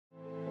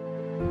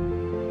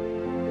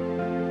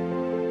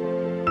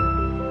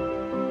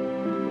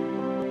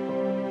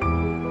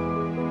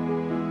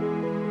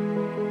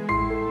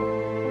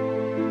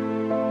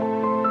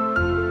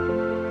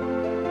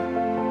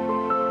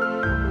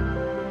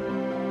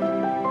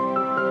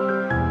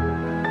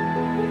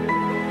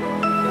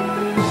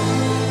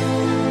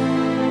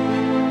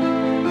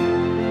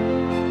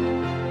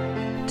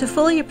To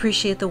fully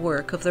appreciate the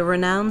work of the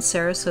renowned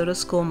Sarasota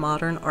School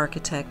modern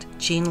architect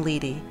Gene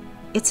Leedy,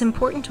 it's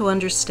important to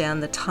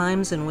understand the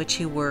times in which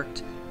he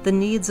worked, the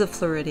needs of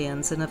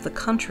Floridians and of the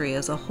country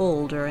as a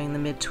whole during the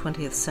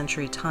mid-20th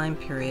century time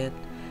period,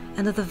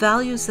 and of the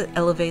values that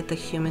elevate the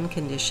human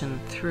condition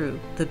through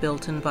the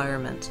built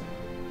environment.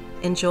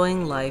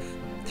 Enjoying life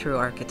through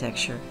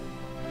architecture.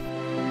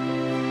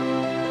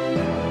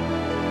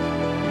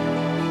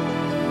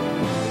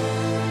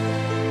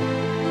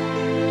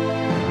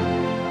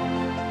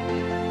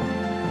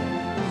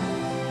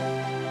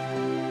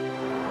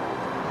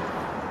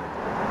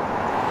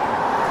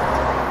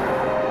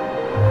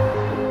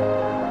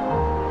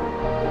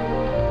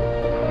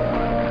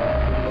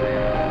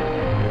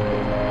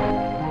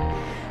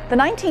 The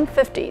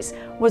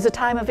 1950s was a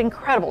time of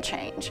incredible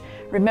change.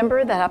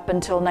 Remember that up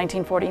until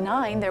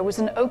 1949, there was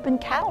an open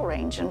cattle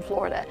range in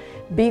Florida.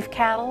 Beef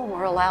cattle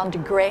were allowed to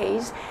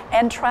graze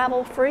and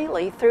travel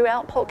freely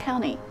throughout Polk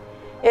County.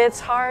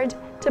 It's hard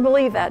to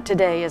believe that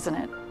today, isn't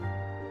it?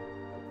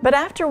 But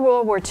after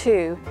World War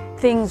II,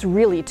 things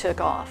really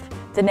took off.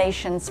 The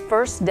nation's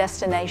first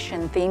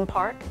destination theme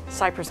park,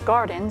 Cypress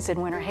Gardens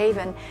in Winter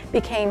Haven,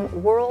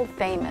 became world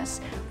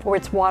famous for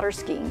its water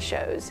skiing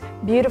shows,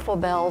 beautiful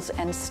bells,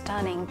 and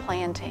stunning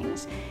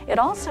plantings. It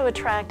also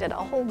attracted a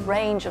whole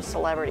range of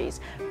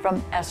celebrities,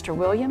 from Esther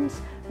Williams,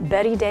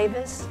 Betty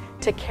Davis,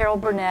 to Carol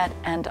Burnett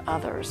and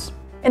others.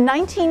 In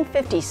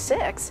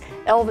 1956,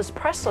 Elvis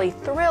Presley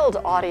thrilled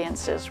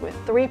audiences with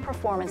 3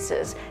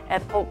 performances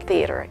at Polk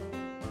Theater.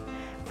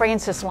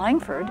 Frances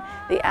Langford,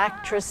 the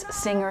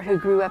actress-singer who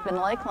grew up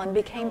in Lakeland,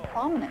 became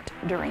prominent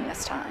during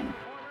this time.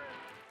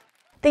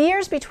 The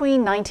years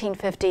between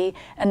 1950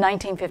 and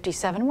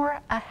 1957 were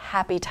a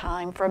happy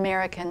time for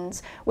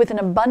Americans with an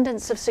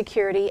abundance of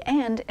security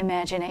and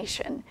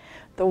imagination.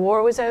 The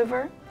war was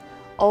over.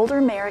 Older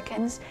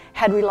Americans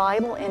had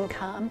reliable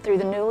income through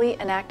the newly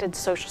enacted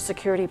Social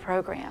Security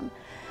program.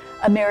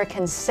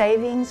 Americans'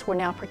 savings were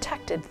now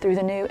protected through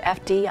the new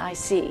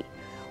FDIC.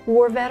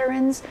 War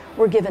veterans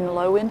were given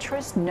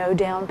low-interest,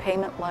 no-down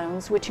payment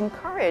loans, which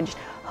encouraged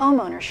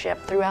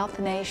homeownership throughout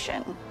the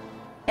nation.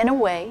 In a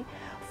way,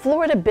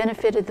 Florida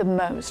benefited the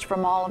most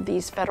from all of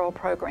these federal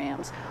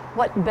programs.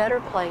 What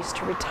better place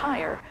to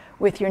retire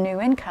with your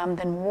new income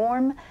than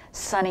warm,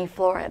 sunny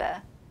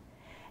Florida?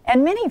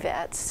 And many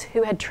vets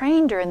who had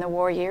trained during the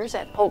war years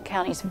at Polk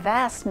County's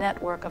vast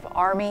network of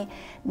Army,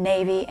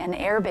 Navy, and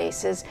air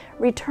bases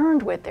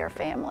returned with their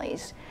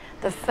families.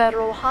 The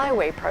federal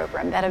highway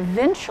program that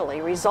eventually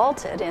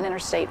resulted in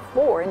Interstate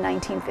 4 in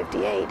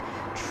 1958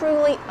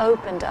 truly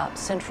opened up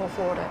Central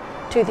Florida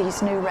to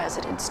these new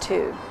residents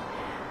too.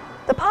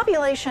 The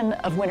population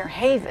of Winter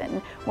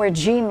Haven, where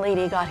Gene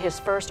Leedy got his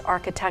first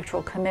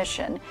architectural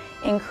commission,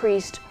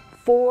 increased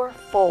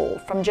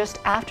 4-fold from just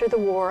after the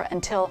war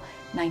until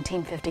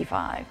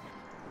 1955.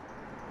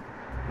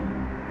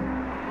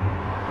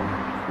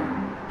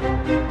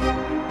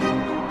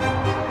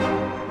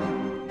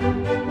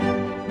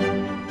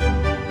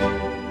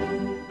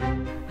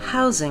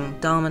 Housing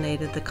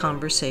dominated the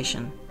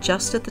conversation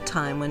just at the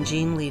time when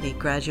Gene Leedy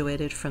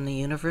graduated from the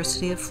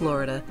University of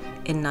Florida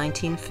in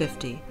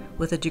 1950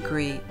 with a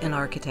degree in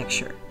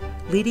architecture.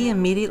 Leedy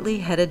immediately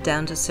headed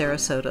down to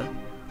Sarasota,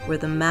 where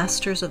the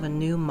masters of a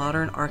new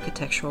modern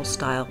architectural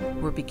style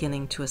were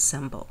beginning to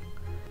assemble.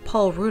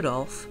 Paul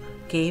Rudolph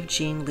gave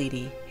Gene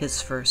Leedy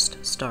his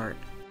first start.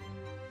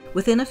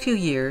 Within a few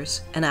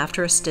years, and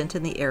after a stint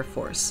in the Air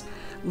Force,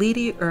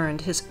 Leedy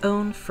earned his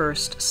own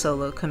first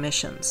solo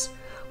commissions: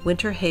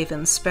 Winter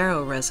Haven's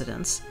Sparrow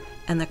Residence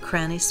and the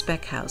Cranny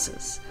Spec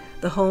Houses,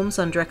 the homes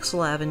on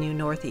Drexel Avenue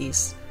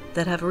Northeast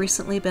that have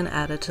recently been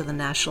added to the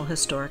National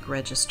Historic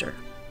Register.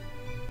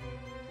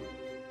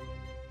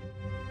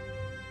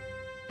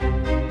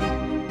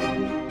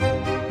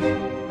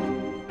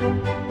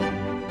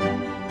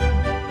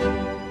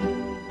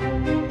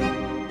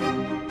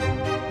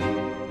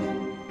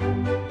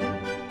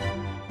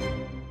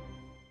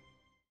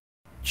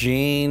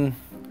 Gene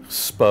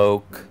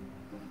spoke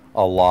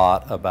a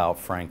lot about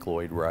Frank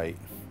Lloyd Wright.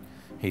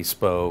 He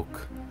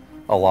spoke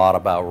a lot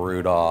about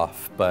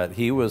Rudolph, but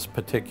he was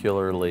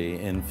particularly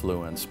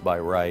influenced by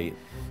Wright.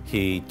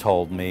 He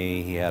told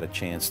me he had a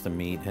chance to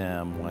meet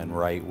him when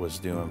Wright was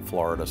doing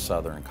Florida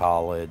Southern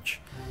College.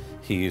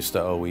 He used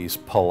to always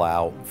pull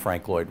out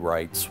Frank Lloyd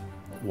Wright's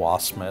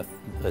Wasmith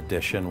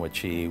edition, which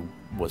he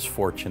was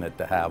fortunate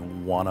to have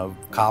one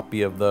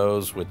copy of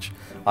those, which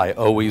I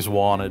always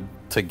wanted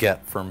to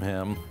get from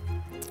him.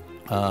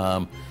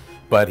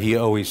 But he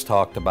always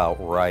talked about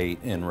Wright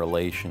in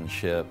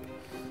relationship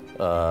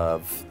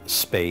of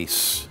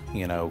space,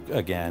 you know,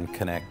 again,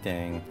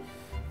 connecting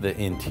the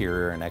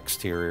interior and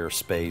exterior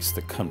space,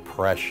 the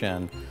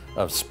compression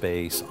of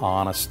space,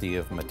 honesty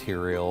of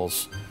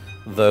materials.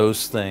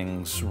 Those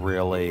things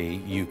really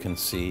you can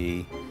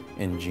see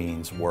in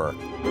Gene's work.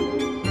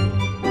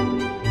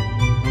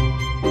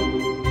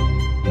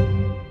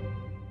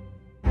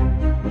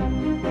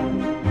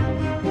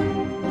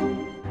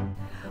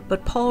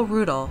 But Paul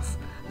Rudolph,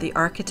 the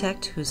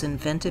architect whose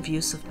inventive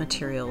use of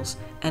materials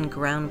and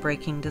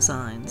groundbreaking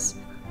designs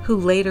who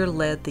later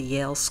led the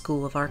Yale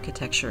School of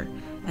Architecture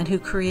and who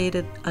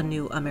created a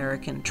new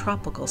American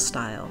tropical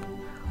style,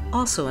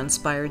 also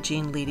inspired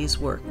Gene Leedy's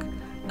work,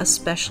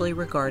 especially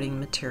regarding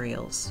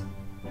materials.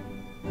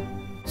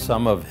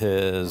 Some of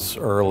his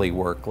early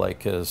work,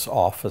 like his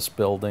office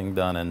building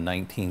done in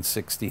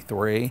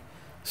 1963,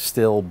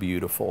 still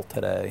beautiful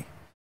today.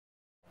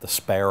 The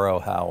Sparrow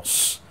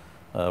House,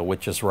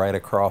 which is right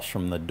across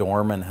from the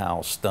Dorman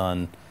House,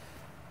 done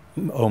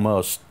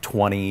almost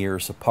 20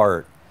 years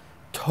apart.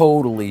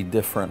 Totally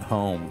different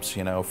homes,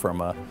 you know,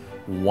 from a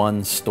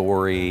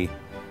one-story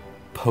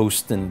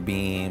post and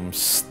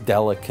beams,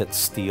 delicate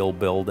steel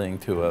building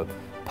to a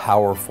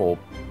powerful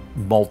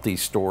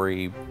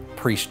multi-story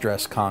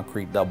pre-stressed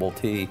concrete double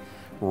T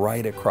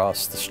right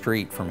across the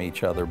street from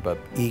each other, but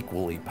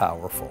equally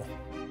powerful.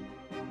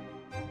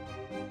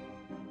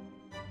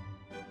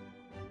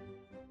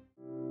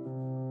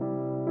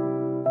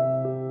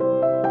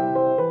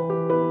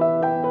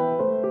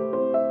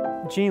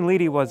 Gene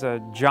Leedy was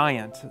a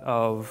giant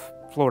of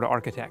Florida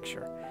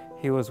architecture.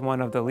 He was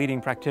one of the leading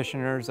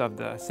practitioners of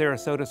the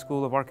Sarasota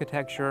School of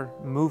Architecture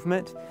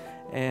movement,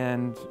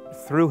 and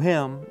through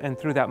him and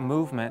through that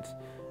movement,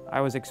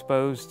 I was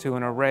exposed to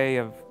an array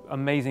of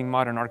amazing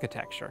modern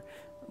architecture.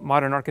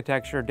 Modern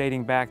architecture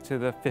dating back to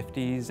the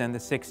 50s and the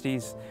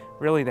 60s,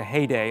 really the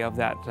heyday of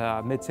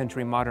that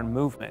mid-century modern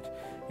movement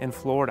in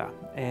Florida.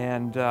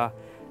 And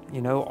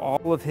you know,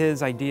 all of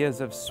his ideas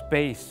of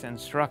space and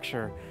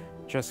structure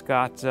just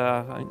got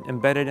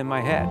embedded in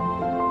my head.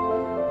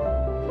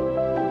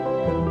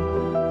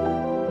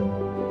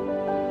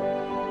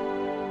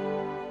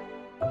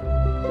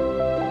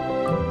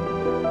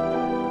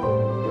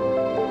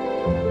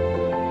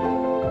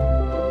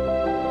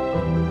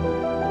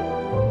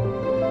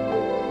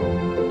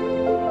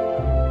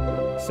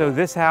 So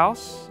this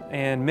house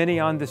and many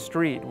on the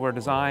street were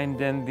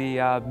designed in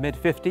the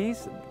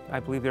mid-50s. I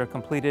believe they were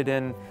completed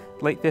in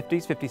late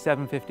 50s,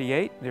 57,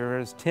 58. There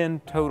is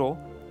 10 total.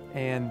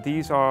 And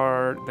these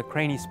are the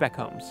Craney spec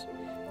homes.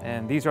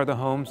 And these are the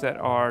homes that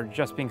are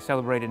just being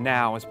celebrated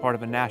now as part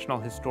of a National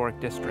Historic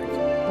District.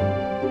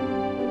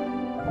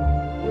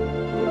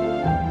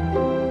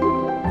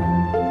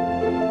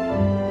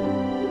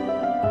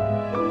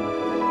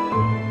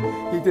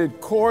 He did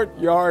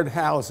courtyard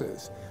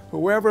houses.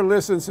 Whoever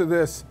listens to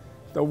this,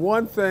 the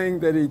one thing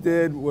that he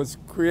did was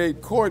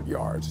create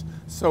courtyards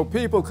so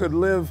people could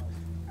live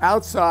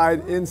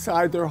outside,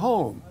 inside their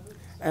home.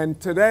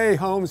 And today,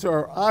 homes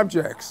are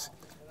objects.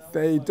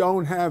 They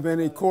don't have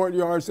any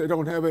courtyards, they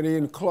don't have any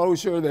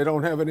enclosure, they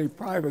don't have any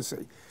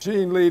privacy.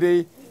 Gene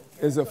Leedy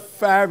is a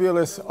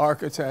fabulous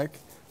architect,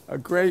 a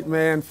great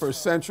man for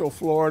Central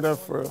Florida,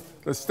 for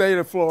the state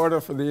of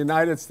Florida, for the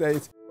United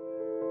States.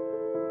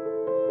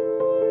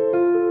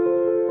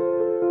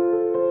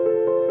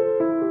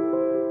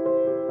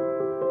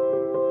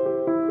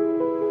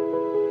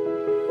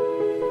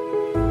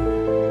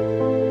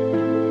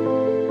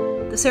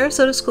 The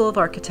Sarasota School of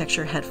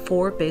Architecture had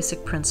 4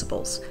 basic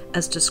principles,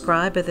 as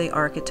described by the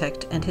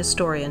architect and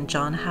historian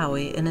John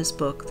Howey in his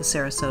book, The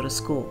Sarasota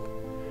School.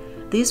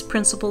 These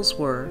principles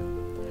were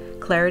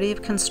clarity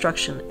of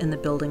construction in the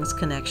building's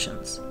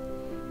connections.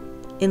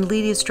 In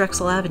Leedy's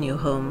Drexel Avenue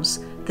homes,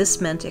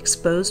 this meant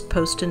exposed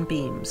post and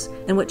beams,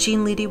 and what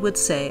Gene Leedy would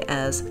say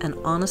as an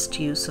honest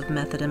use of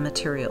method and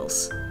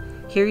materials.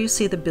 Here you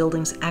see the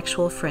building's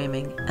actual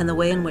framing and the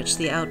way in which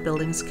the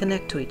outbuildings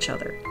connect to each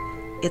other.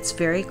 It's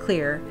very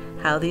clear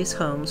how these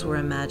homes were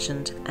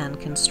imagined and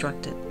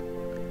constructed.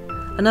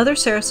 Another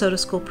Sarasota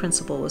School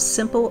principle was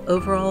simple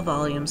overall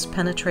volumes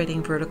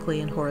penetrating vertically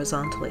and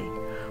horizontally,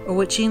 or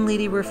what Gene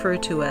Leedy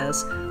referred to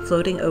as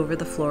floating over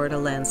the Florida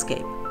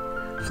landscape.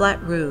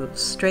 Flat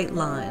roofs, straight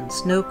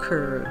lines, no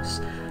curves,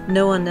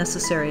 no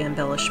unnecessary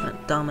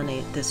embellishment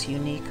dominate this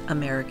unique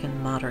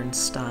American modern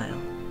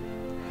style.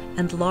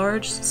 And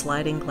large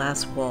sliding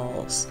glass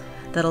walls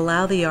that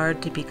allow the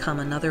yard to become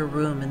another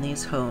room in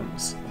these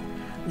homes.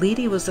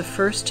 Leedy was the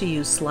first to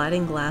use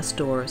sliding glass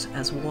doors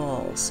as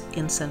walls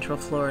in Central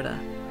Florida,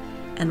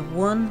 and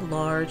one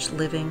large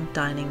living,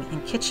 dining,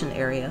 and kitchen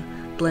area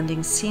blending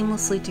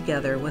seamlessly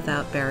together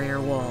without barrier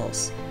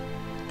walls.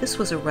 This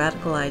was a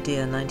radical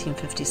idea in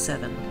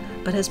 1957,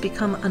 but has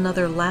become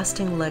another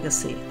lasting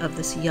legacy of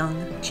this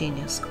young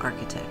genius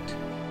architect.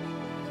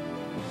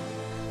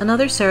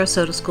 Another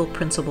Sarasota School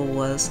principle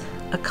was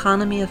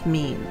economy of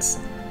means.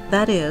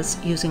 That is,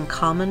 using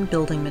common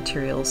building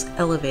materials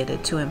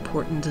elevated to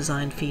important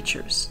design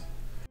features.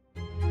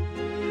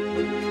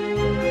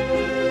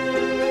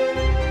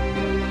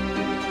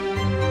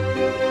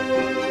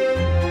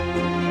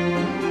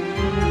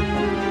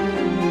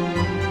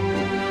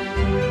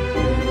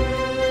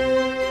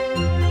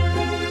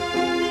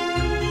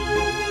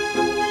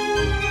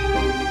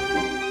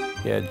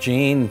 Yeah,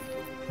 Gene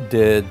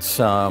did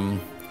some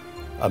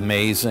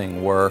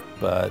amazing work,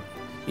 but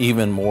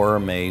even more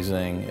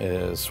amazing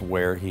is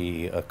where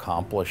he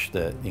accomplished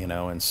it, you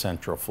know, in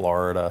Central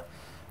Florida.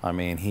 I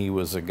mean, he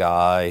was a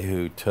guy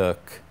who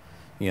took,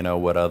 you know,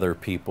 what other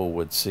people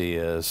would see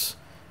as,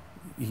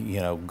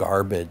 you know,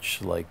 garbage,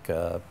 like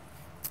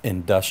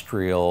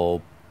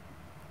industrial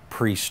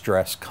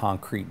pre-stressed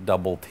concrete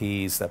double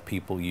T's that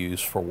people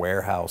use for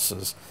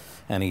warehouses,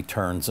 and he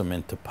turns them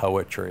into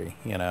poetry,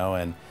 you know,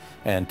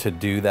 and to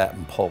do that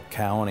in Polk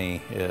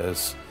County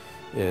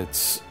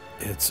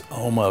it's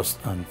almost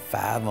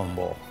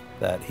unfathomable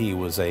that he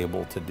was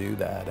able to do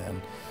that.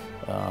 And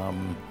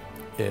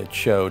it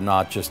showed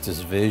not just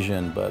his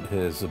vision, but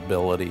his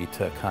ability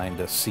to kind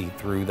of see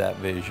through that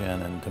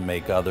vision and to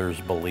make others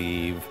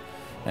believe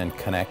and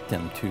connect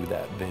them to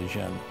that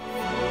vision.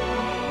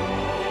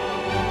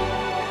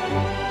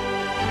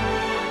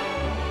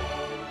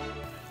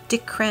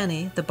 Dick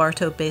Cranny, the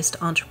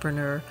Bartow-based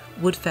entrepreneur,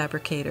 wood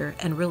fabricator,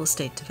 and real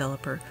estate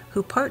developer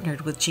who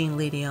partnered with Gene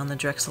Leedy on the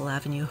Drexel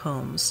Avenue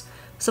homes,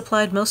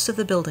 supplied most of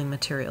the building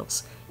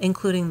materials,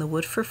 including the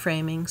wood for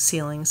framing,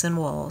 ceilings, and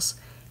walls,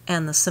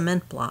 and the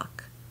cement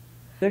block.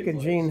 Dick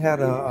and Gene had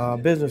a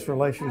business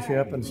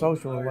relationship and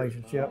social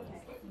relationship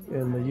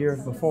in the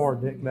years before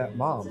Dick met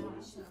Mom.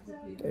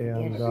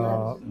 And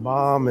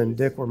Mom and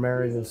Dick were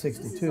married in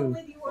 '62,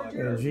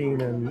 and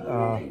Gene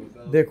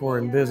and Dick were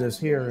in business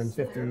here in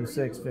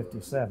 '56,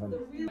 '57.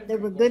 They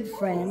were good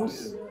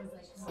friends.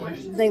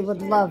 They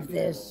would love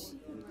this.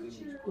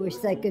 Wish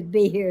they could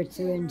be here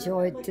to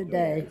enjoy it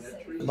today.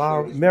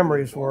 My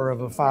memories were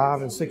of a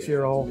 5- and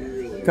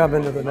 6-year-old come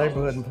into the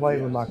neighborhood and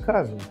played with my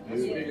cousin.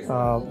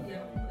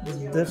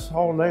 This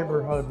whole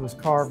neighborhood was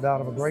carved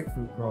out of a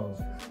grapefruit grove.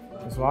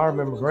 And so I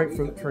remember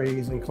grapefruit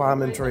trees and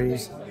climbing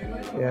trees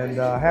and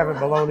having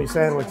bologna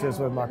sandwiches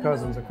with my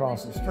cousins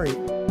across the street.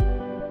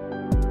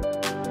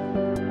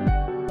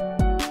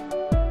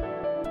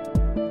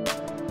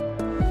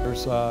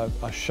 There's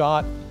a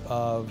shot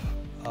of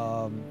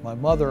my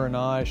mother and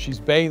I. She's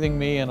bathing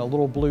me in a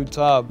little blue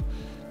tub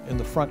in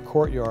the front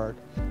courtyard.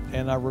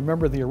 And I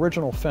remember the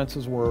original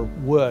fences were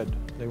wood.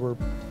 They were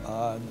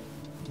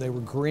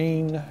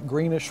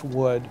greenish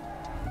wood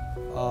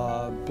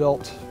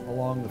built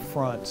along the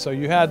front. So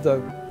you had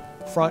the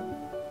front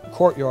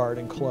courtyard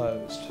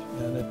enclosed,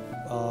 and it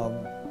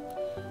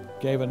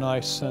gave a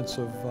nice sense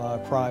of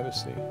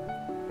privacy.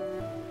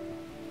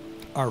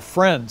 Our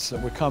friends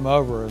that would come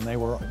over, and they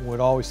would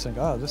always think,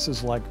 oh,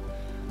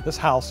 this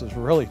house is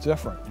really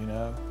different, you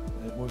know.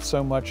 It was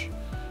so much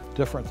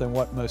different than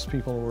what most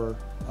people were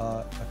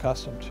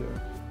accustomed to.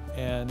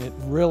 And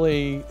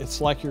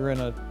it's like you're in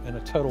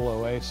a total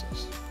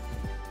oasis.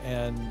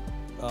 And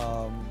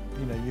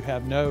you know, you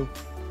have no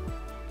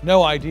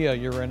idea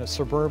you're in a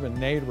suburban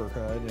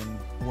neighborhood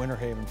in Winter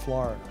Haven,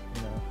 Florida.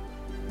 You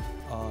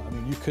know, I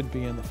mean, you could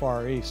be in the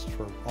Far East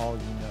for all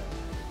you know.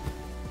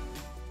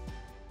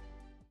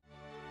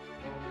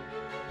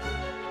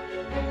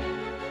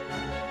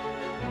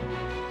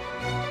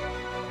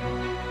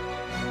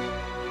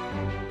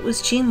 It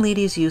was Gene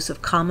Leedy's use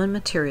of common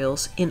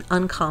materials in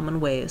uncommon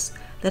ways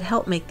that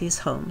helped make these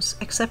homes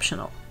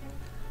exceptional.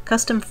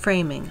 Custom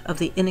framing of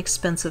the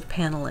inexpensive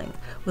paneling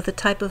with a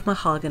type of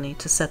mahogany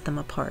to set them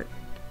apart.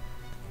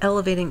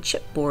 Elevating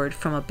chipboard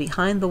from a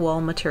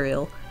behind-the-wall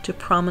material to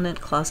prominent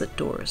closet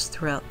doors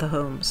throughout the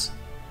homes.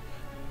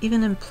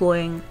 Even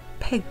employing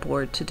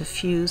pegboard to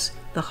diffuse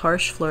the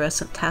harsh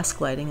fluorescent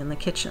task lighting in the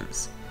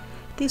kitchens.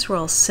 These were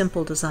all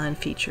simple design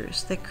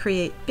features that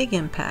create big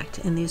impact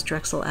in these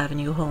Drexel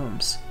Avenue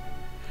homes.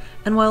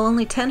 And while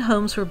only 10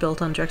 homes were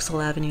built on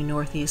Drexel Avenue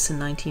Northeast in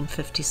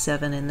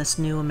 1957 in this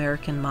new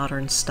American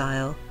modern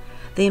style,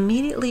 they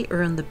immediately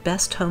earned the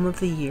Best Home of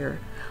the Year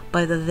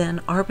by the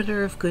then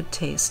arbiter of good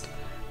taste,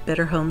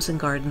 Better Homes and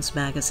Gardens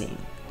magazine.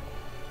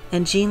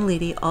 And Gene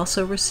Leedy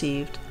also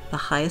received the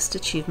highest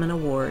achievement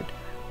award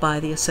by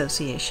the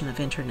Association of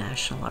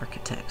International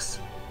Architects.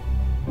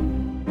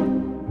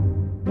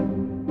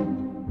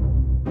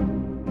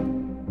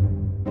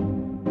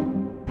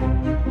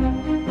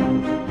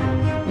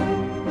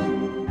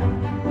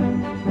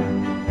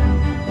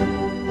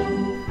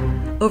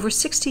 Over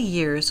 60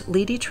 years,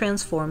 Leedy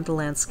transformed the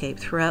landscape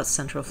throughout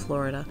Central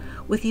Florida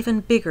with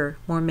even bigger,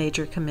 more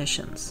major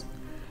commissions.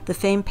 The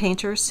famed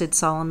painter Sid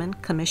Solomon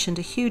commissioned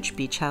a huge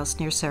beach house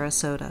near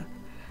Sarasota,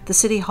 the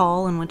City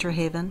Hall in Winter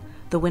Haven,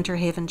 the Winter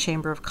Haven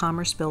Chamber of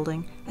Commerce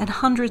building, and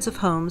hundreds of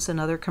homes and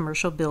other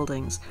commercial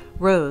buildings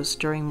rose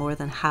during more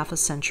than half a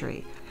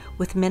century,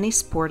 with many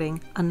sporting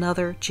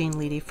another Gene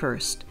Leedy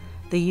first,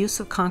 the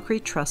use of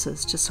concrete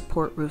trusses to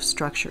support roof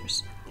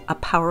structures, a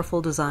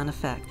powerful design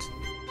effect.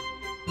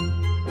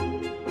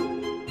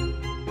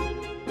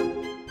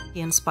 He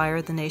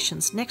inspired the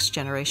nation's next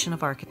generation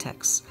of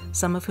architects,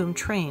 some of whom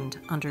trained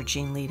under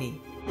Gene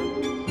Leedy.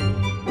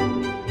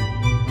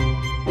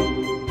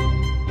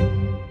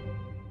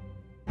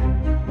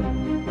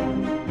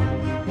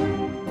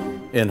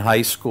 In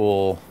high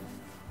school,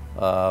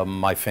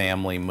 my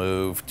family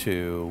moved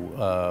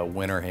to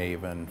Winter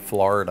Haven,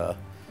 Florida,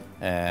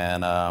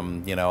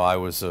 and you know, I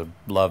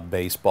loved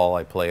baseball.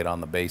 I played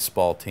on the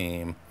baseball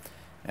team,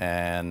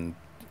 and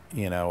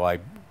you know,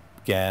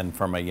 again,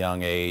 from a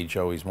young age,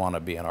 always wanted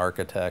to be an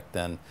architect.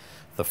 And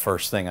the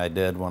first thing I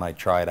did when I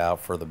tried out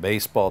for the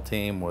baseball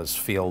team was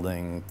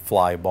fielding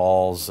fly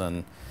balls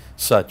and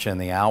such in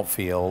the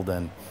outfield.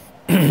 And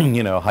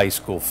you know, high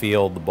school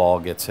field, the ball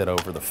gets hit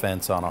over the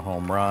fence on a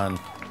home run.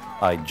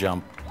 I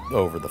jump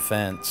over the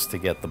fence to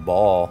get the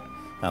ball,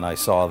 and I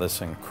saw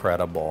this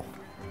incredible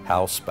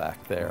house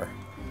back there.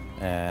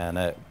 And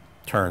it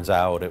turns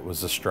out it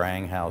was a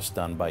strang house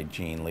done by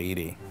Gene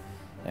Leedy.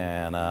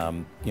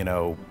 And, you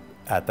know,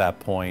 at that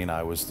point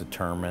I was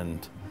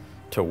determined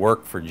to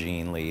work for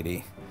Gene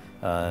Leedy,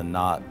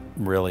 not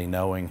really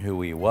knowing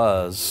who he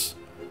was,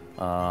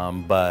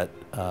 but,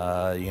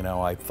 you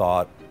know, I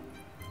thought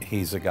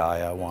he's a guy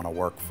I want to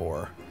work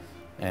for.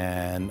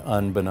 And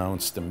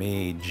unbeknownst to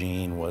me,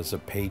 Gene was a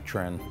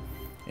patron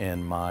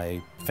in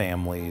my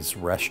family's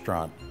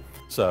restaurant,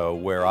 so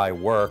where I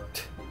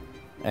worked.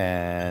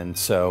 And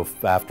so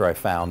after I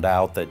found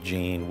out that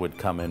Gene would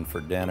come in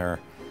for dinner,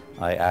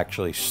 I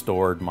actually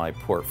stored my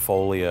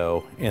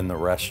portfolio in the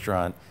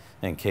restaurant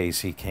in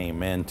case he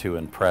came in to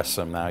impress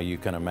him. Now you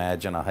can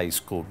imagine a high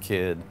school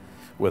kid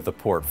with a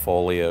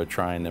portfolio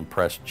trying to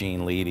impress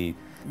Gene Leedy.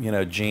 You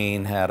know,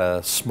 Gene had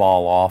a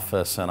small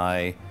office, and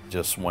I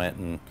just went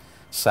and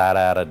sat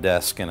at a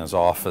desk in his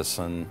office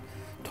and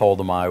told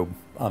him,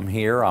 I'm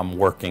here, I'm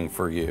working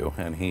for you.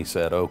 And he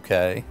said,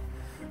 okay.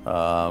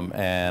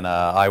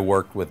 I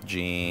worked with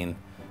Gene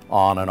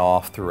on and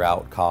off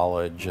throughout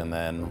college, and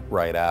then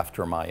right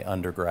after my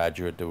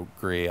undergraduate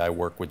degree I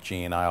worked with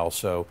Gene. I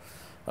also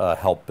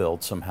helped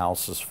build some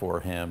houses for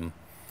him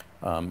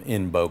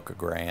in Boca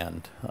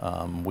Grande.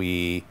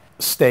 We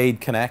stayed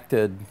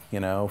connected, you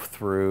know,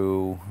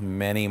 through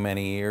many,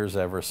 many years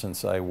ever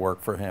since I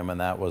worked for him,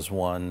 and that was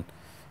one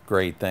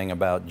great thing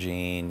about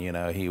Gene. You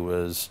know, he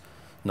was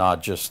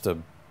not just a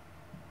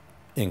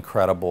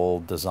incredible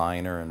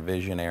designer and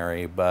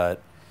visionary,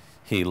 but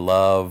he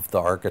loved the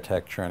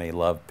architecture and he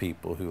loved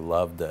people who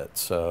loved it.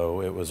 So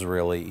it was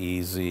really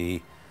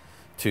easy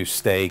to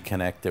stay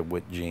connected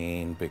with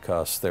Gene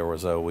because there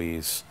was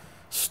always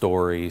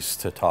stories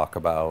to talk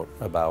about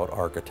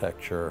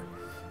architecture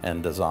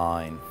and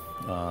design.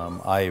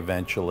 I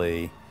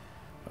eventually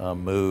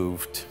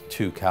moved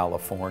to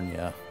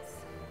California,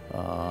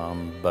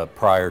 but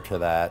prior to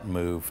that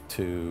moved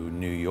to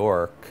New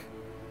York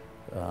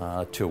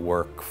to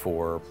work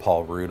for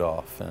Paul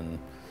Rudolph. And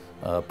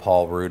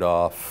Paul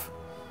Rudolph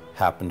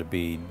happened to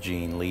be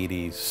Gene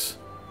Leedy's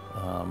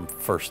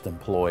first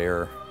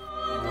employer.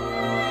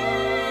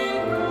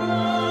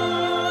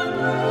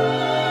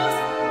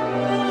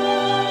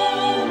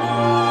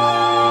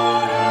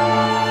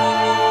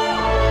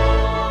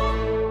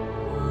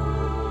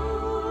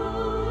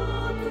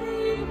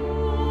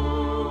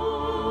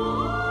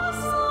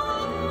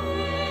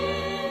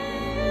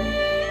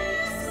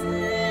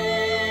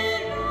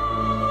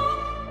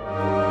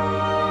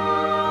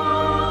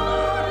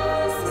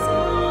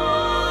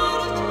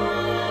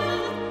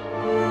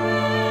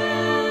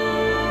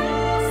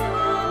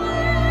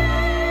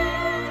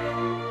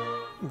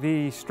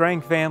 The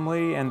Strang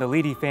family and the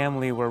Leedy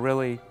family were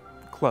really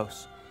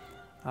close.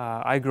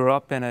 I grew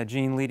up in a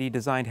Gene Leedy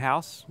designed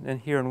house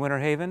here in Winter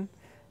Haven,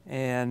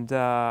 and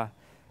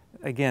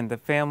again, the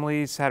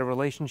families had a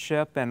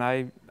relationship, and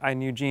I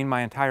knew Gene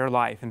my entire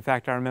life. In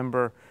fact, I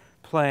remember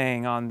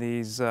playing on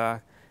these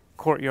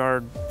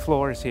courtyard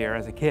floors here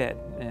as a kid,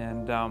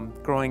 and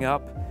growing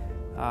up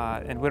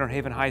in Winter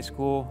Haven High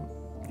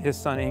School, his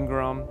son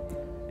Ingram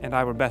and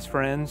I were best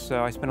friends,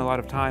 so I spent a lot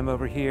of time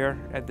over here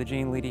at the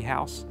Gene Leedy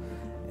house.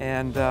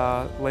 And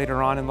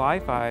later on in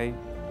life, I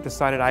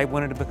decided I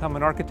wanted to become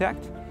an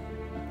architect.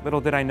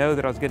 Little did I know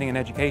that I was getting an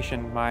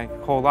education my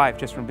whole life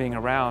just from being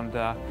around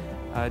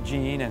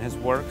Gene and his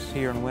works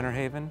here in Winter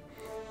Haven.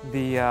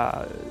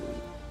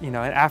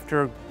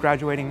 After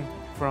graduating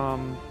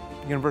from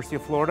University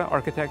of Florida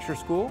Architecture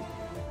School,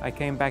 I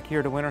came back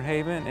here to Winter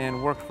Haven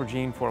and worked for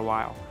Gene for a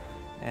while.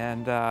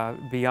 And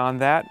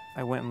beyond that,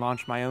 I went and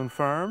launched my own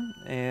firm,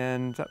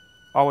 and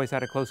always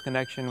had a close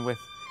connection with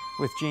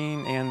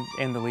Gene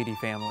and the Leedy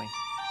family.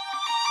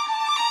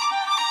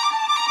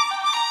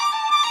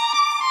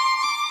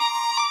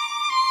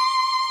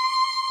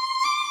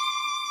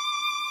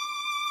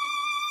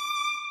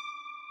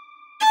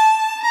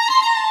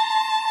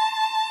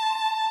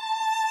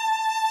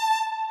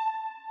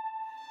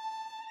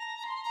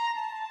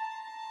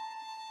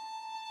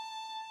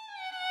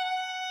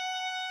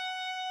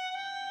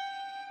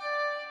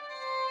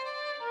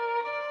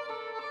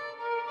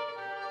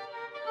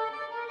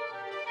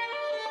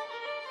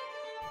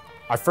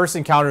 I first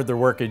encountered the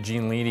work at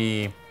Gene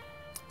Leedy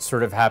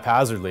sort of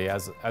haphazardly.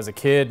 As a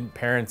kid,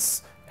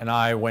 parents and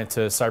I went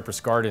to Cypress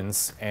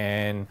Gardens,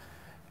 and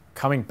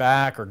coming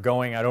back or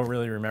going, I don't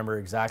really remember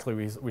exactly,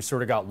 we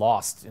sort of got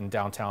lost in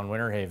downtown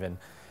Winter Haven,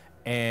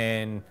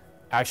 and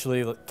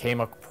actually came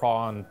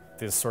upon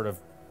this sort of,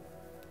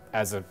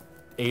 as a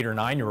 8 or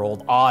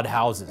 9-year-old, odd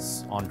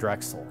houses on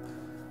Drexel.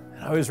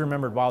 And I always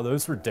remembered, wow,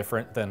 those were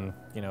different than,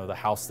 you know, the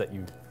house that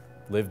you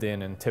lived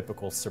in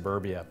typical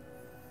suburbia.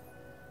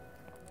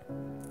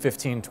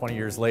 15, 20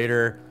 years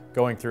later,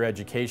 going through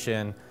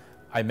education,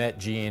 I met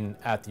Gene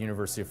at the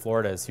University of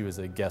Florida as he was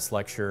a guest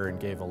lecturer and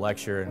gave a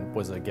lecture and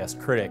was a guest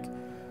critic.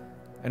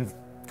 And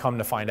come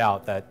to find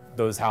out that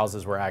those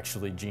houses were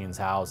actually Gene's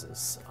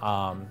houses.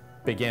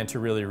 Began to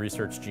really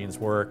research Gene's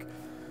work,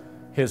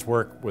 his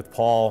work with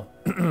Paul,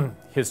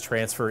 his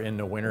transfer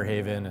into Winter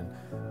Haven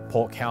and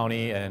Polk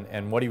County,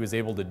 and what he was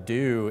able to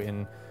do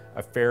in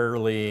a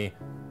fairly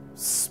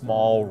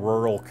small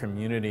rural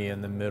community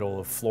in the middle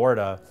of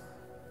Florida,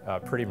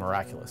 pretty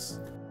miraculous.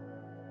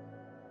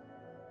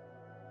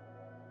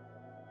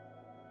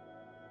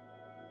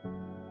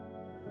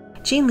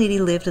 Gene Leedy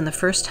lived in the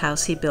first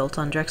house he built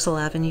on Drexel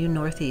Avenue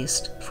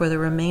Northeast for the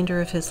remainder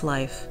of his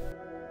life.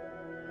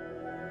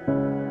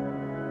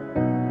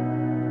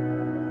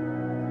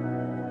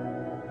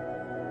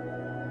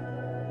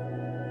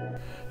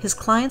 His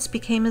clients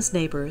became his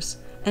neighbors,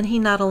 and he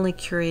not only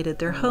curated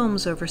their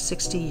homes over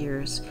 60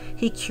 years,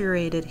 he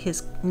curated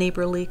his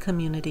neighborly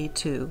community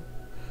too.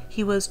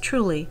 He was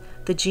truly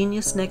the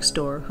genius next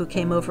door who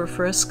came over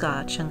for a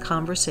scotch and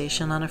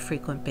conversation on a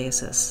frequent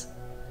basis.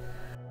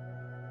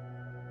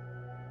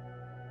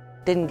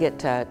 Didn't get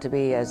to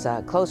be as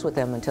close with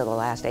him until the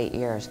last 8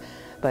 years,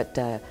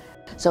 but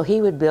so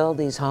he would build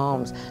these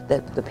homes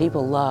that the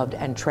people loved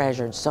and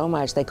treasured so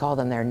much they called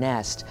them their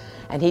nest.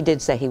 And he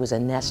did say he was a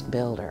nest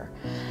builder.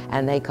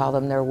 And they call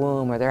them their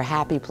womb or their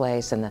happy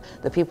place, and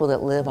the people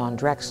that live on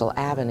Drexel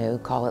Avenue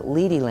call it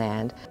Leedy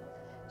land.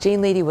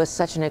 Gene Leedy was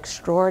such an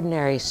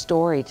extraordinary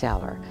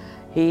storyteller.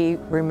 He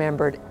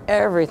remembered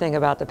everything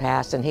about the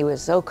past, and he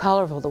was so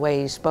colorful the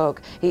way he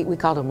spoke. We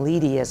called him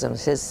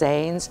Leedyisms, his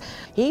sayings.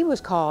 He was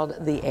called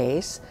the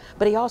Ace,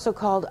 but he also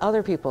called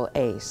other people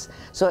Ace.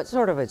 So it's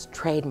sort of his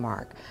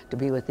trademark to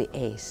be with the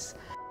Ace.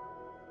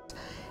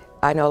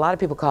 I know a lot of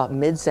people call it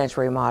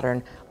mid-century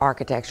modern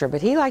architecture,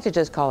 but he liked to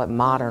just call it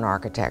modern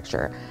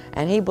architecture.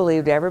 And he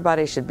believed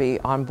everybody should be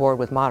on board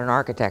with modern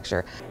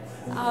architecture.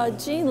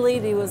 Gene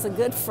Leedy was a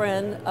good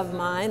friend of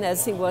mine,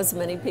 as he was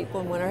many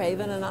people in Winter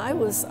Haven, and I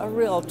was a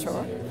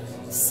realtor.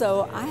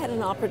 So I had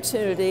an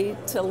opportunity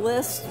to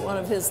list one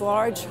of his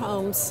large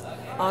homes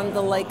on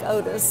the Lake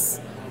Otis.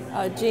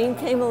 Gene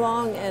came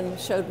along and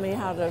showed me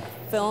how to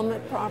film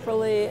it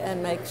properly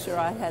and make sure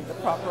I had the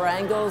proper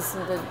angles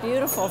and did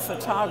beautiful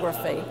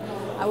photography.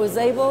 I was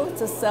able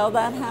to sell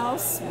that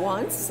house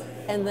once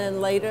and then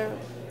later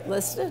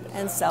list it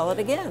and sell it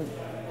again.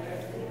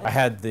 I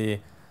had the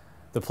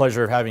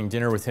pleasure of having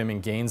dinner with him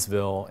in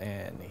Gainesville,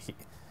 and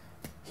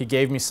he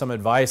gave me some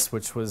advice,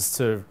 which was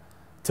to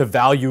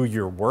value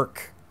your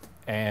work.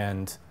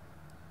 And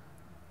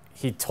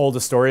he told a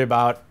story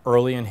about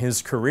early in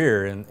his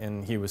career,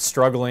 and he was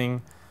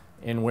struggling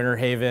in Winter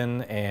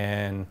Haven,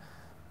 and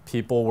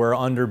people were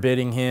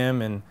underbidding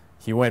him, and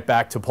he went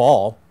back to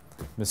Paul,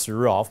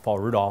 Paul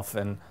Rudolph,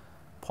 and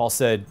Paul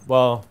said,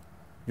 well,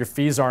 your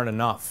fees aren't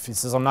enough. He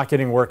says, I'm not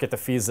getting work at the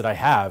fees that I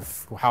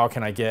have. How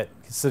can I get?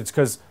 He said, it's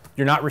because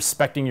you're not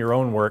respecting your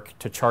own work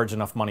to charge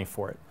enough money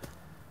for it.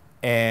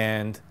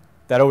 And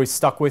that always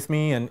stuck with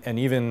me, and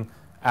even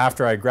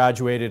after I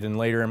graduated and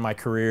later in my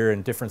career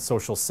in different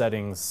social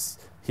settings,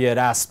 he had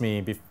asked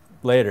me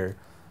later,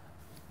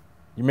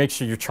 you make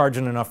sure you're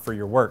charging enough for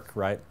your work,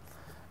 right?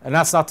 And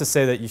that's not to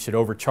say that you should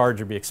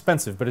overcharge or be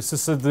expensive, but it's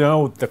just to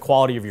know the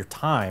quality of your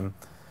time,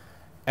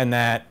 and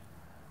that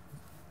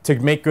to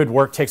make good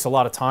work takes a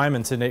lot of time,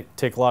 and to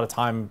take a lot of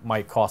time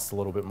might cost a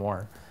little bit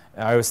more.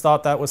 And I always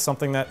thought that was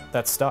something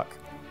that stuck.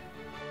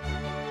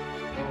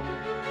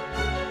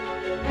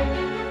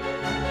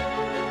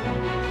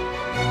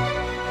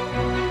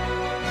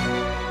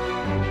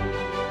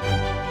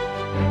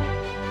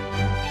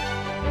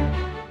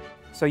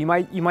 So you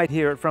might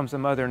hear it from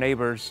some other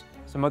neighbors,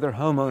 some other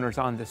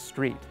homeowners on this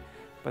street,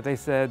 but they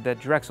said that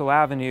Drexel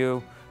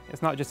Avenue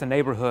is not just a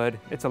neighborhood,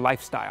 it's a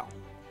lifestyle.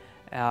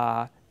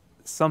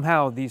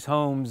 Somehow these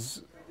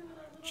homes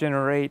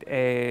generate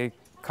a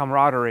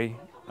camaraderie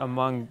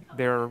among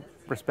their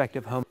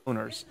respective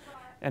homeowners.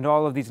 And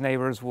all of these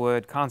neighbors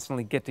would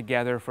constantly get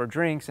together for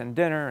drinks and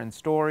dinner and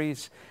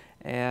stories.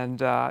 And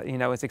you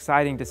know, it's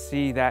exciting to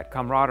see that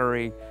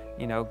camaraderie,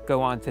 you know,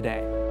 go on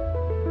today.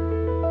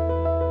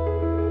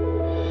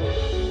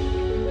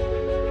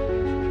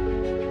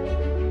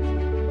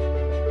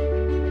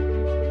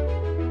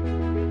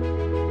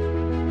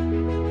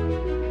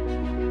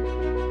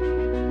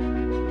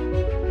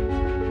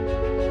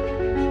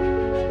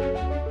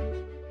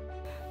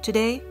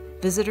 Today,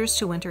 visitors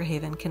to Winter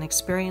Haven can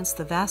experience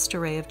the vast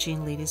array of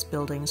Gene Leedy's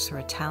buildings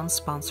through a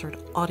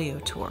town-sponsored audio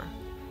tour.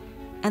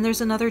 And there's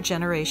another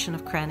generation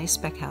of cranny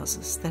spec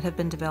houses that have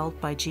been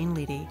developed by Gene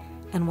Leedy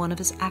and one of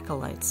his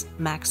acolytes,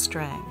 Max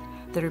Strang,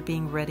 that are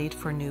being readied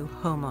for new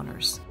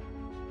homeowners.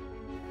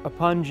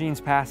 Upon Gene's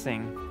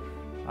passing,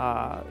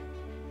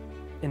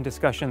 in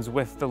discussions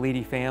with the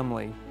Leedy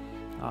family,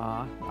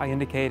 I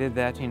indicated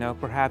that, you know,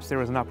 perhaps there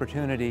was an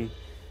opportunity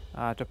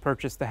to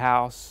purchase the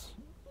house,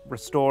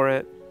 restore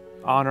it,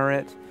 honor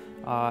it,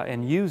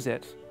 and use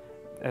it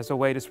as a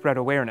way to spread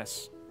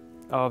awareness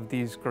of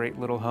these great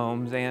little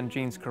homes and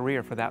Gene's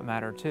career for that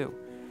matter too.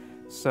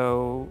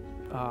 So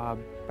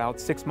about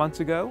 6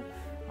 months ago,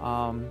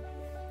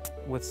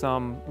 with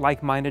some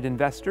like-minded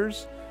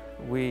investors,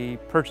 we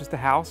purchased a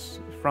house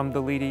from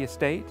the Leedy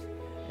estate,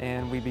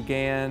 and we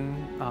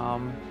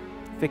began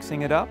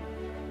fixing it up,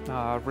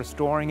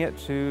 restoring it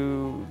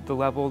to the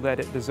level that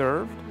it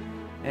deserved,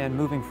 And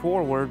moving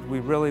forward, we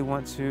really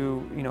want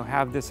to,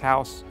 have this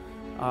house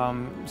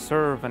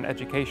serve an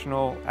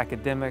educational,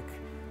 academic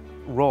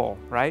role,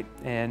 right?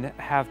 And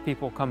have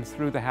people come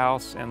through the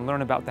house and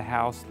learn about the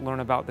house, learn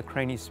about the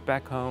Craney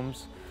spec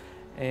homes.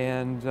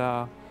 And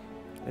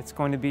it's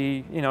going to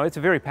be, it's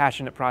a very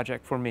passionate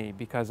project for me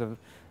because of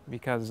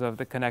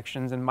the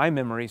connections and my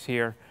memories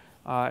here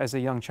as a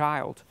young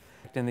child.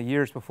 In the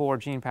years before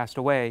Gene passed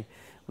away,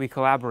 we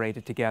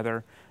collaborated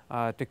together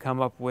to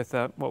come up with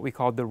what we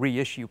called the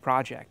reissue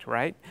project,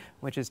 right?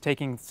 Which is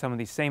taking some of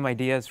these same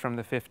ideas from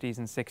the 50s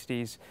and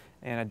 60s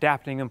and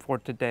adapting them for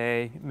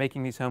today,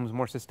 making these homes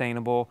more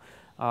sustainable,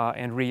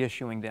 and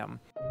reissuing them.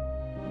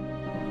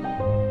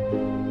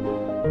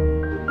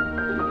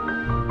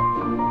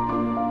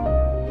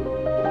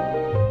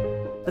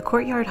 The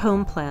courtyard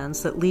home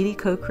plans that Leedy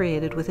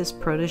co-created with his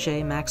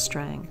protege Max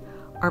Strang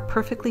are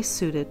perfectly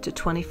suited to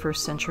 21st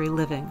century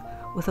living,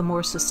 with a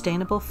more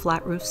sustainable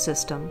flat roof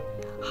system,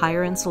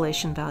 higher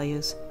insulation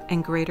values,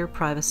 and greater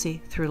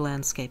privacy through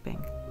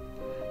landscaping.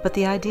 But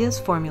the ideas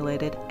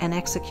formulated and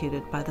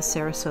executed by the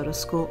Sarasota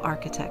school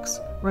architects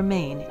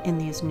remain in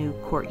these new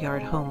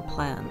courtyard home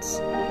plans.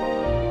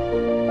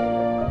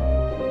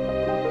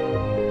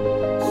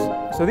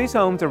 So these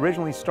homes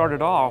originally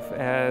started off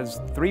as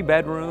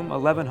 3-bedroom,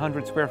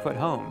 1,100 square foot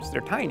homes.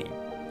 They're tiny.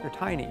 They're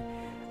tiny.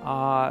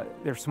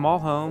 They're small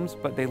homes,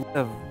 but they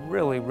live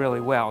really,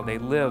 really well. They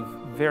live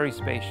very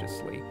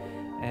spaciously.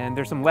 And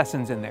there's some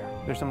lessons in there.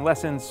 There's some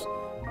lessons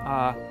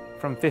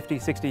from 50,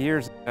 60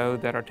 years ago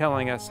that are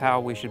telling us how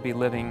we should be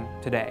living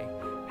today,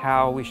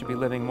 how we should be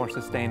living more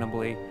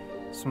sustainably,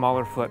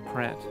 smaller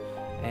footprint.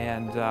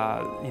 And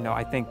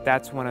I think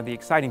that's one of the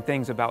exciting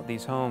things about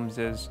these homes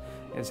is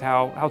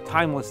how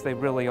timeless they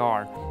really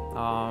are,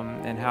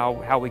 and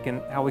how we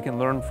can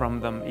learn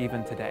from them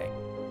even today.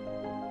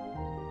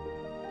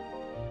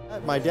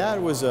 My dad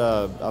was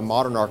a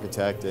modern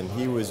architect, and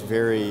he was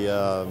very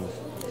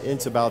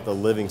into about the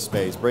living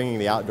space, bringing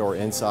the outdoor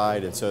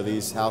inside, and so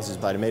these houses,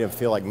 it made them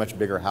feel like much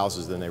bigger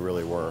houses than they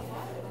really were.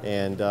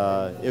 And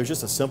it was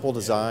just a simple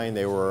design.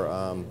 They were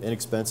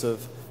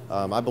inexpensive.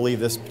 I believe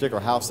this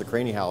particular house, the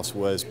Craney house,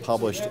 was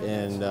published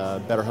in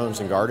Better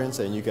Homes and Gardens,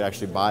 and you could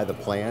actually buy the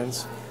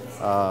plans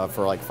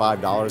for like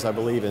 $5, I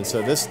believe. And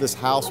so this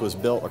house was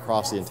built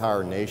across the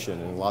entire nation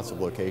in lots of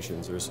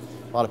locations. There's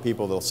a lot of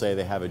people that'll say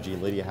they have a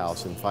Gene Leedy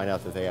house and find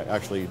out that they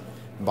actually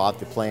bought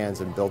the plans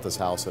and built this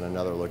house in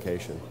another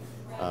location.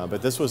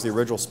 But this was the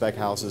original spec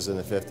houses in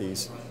the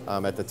 50s.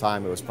 At the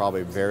time, it was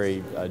probably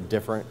very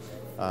different,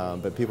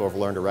 but people have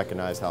learned to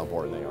recognize how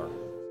important they are.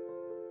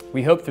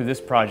 We hope through this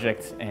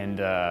project and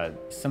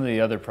some of the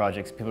other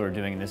projects people are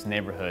doing in this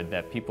neighborhood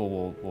that people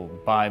will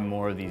buy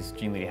more of these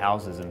Gene Leedy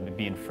houses and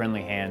be in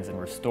friendly hands and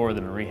restore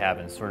them and rehab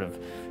and sort of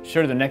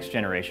show to the next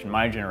generation,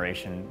 my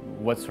generation,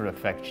 what sort of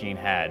effect Gene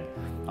had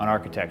on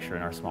architecture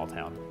in our small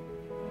town.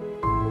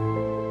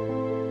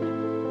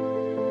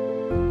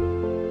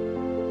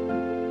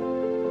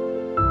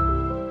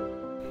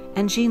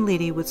 And Gene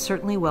Leedy would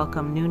certainly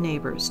welcome new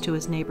neighbors to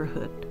his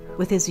neighborhood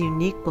with his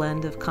unique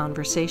blend of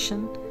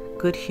conversation,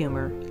 good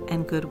humor,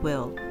 and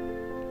goodwill.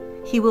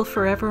 He will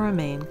forever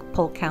remain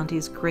Polk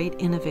County's great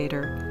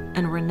innovator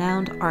and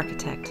renowned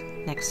architect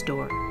next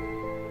door.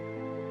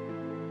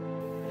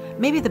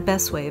 Maybe the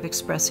best way of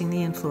expressing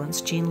the influence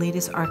Gene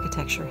Leedy's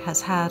architecture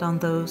has had on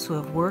those who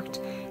have worked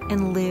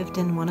and lived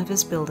in one of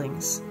his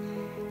buildings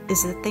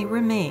is that they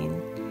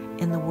remain,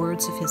 in the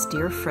words of his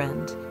dear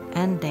friend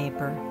and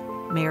neighbor,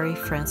 Mary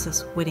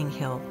Frances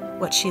Whittinghill,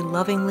 what she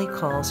lovingly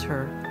calls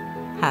her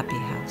happy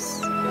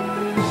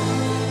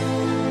house.